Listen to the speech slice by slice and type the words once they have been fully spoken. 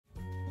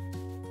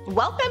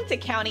Welcome to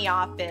County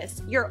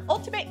Office, your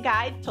ultimate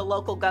guide to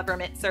local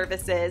government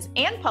services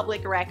and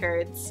public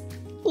records.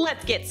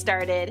 Let's get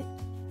started.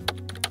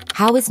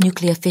 How is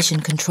nuclear fission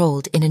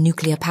controlled in a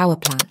nuclear power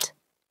plant?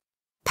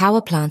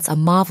 Power plants are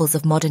marvels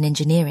of modern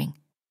engineering.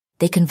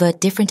 They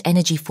convert different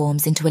energy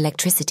forms into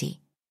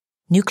electricity.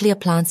 Nuclear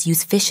plants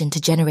use fission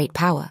to generate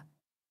power.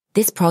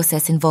 This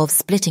process involves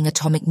splitting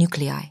atomic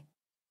nuclei.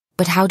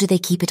 But how do they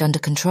keep it under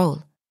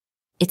control?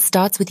 It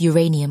starts with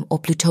uranium or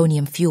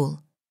plutonium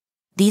fuel.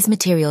 These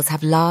materials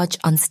have large,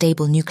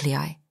 unstable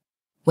nuclei.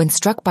 When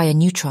struck by a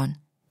neutron,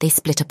 they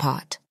split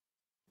apart.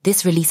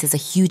 This releases a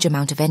huge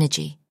amount of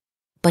energy,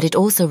 but it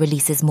also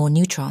releases more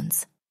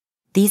neutrons.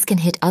 These can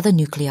hit other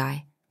nuclei,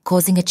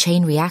 causing a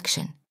chain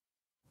reaction.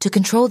 To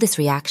control this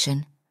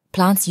reaction,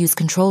 plants use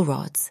control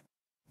rods.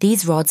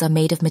 These rods are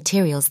made of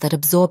materials that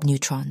absorb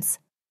neutrons.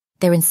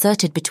 They're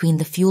inserted between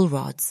the fuel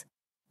rods.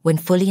 When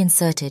fully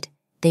inserted,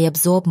 they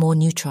absorb more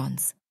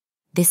neutrons.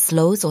 This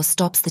slows or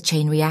stops the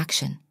chain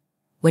reaction.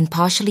 When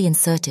partially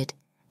inserted,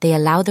 they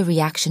allow the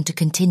reaction to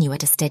continue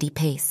at a steady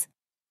pace.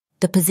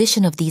 The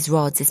position of these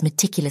rods is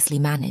meticulously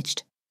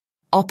managed.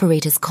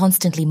 Operators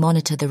constantly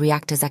monitor the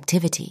reactor's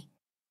activity.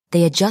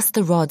 They adjust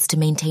the rods to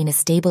maintain a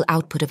stable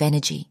output of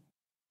energy.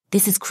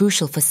 This is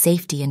crucial for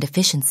safety and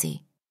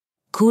efficiency.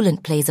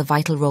 Coolant plays a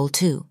vital role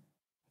too.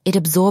 It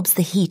absorbs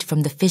the heat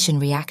from the fission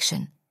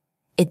reaction.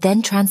 It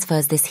then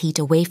transfers this heat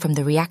away from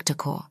the reactor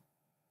core.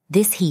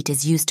 This heat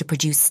is used to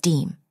produce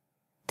steam.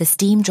 The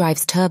steam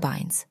drives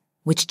turbines,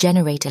 which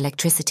generate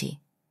electricity.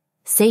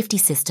 Safety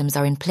systems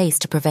are in place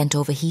to prevent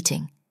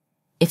overheating.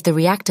 If the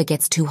reactor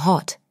gets too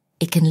hot,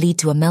 it can lead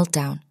to a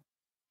meltdown.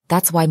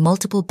 That's why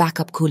multiple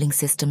backup cooling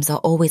systems are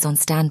always on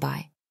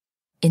standby.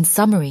 In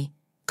summary,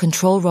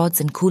 control rods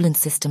and coolant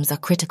systems are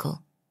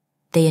critical.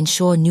 They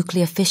ensure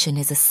nuclear fission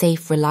is a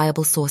safe,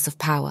 reliable source of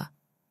power.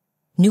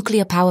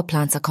 Nuclear power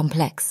plants are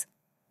complex,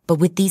 but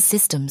with these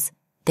systems,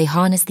 they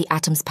harness the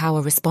atom's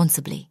power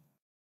responsibly.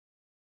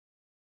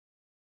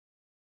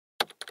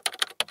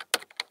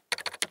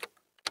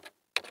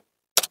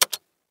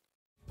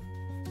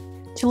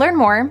 To learn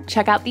more,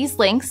 check out these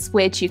links,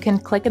 which you can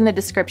click in the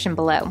description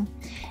below.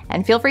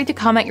 And feel free to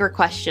comment your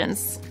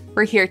questions.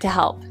 We're here to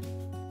help.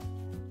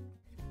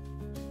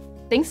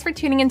 Thanks for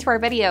tuning into our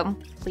video.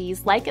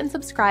 Please like and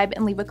subscribe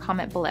and leave a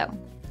comment below.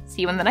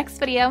 See you in the next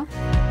video.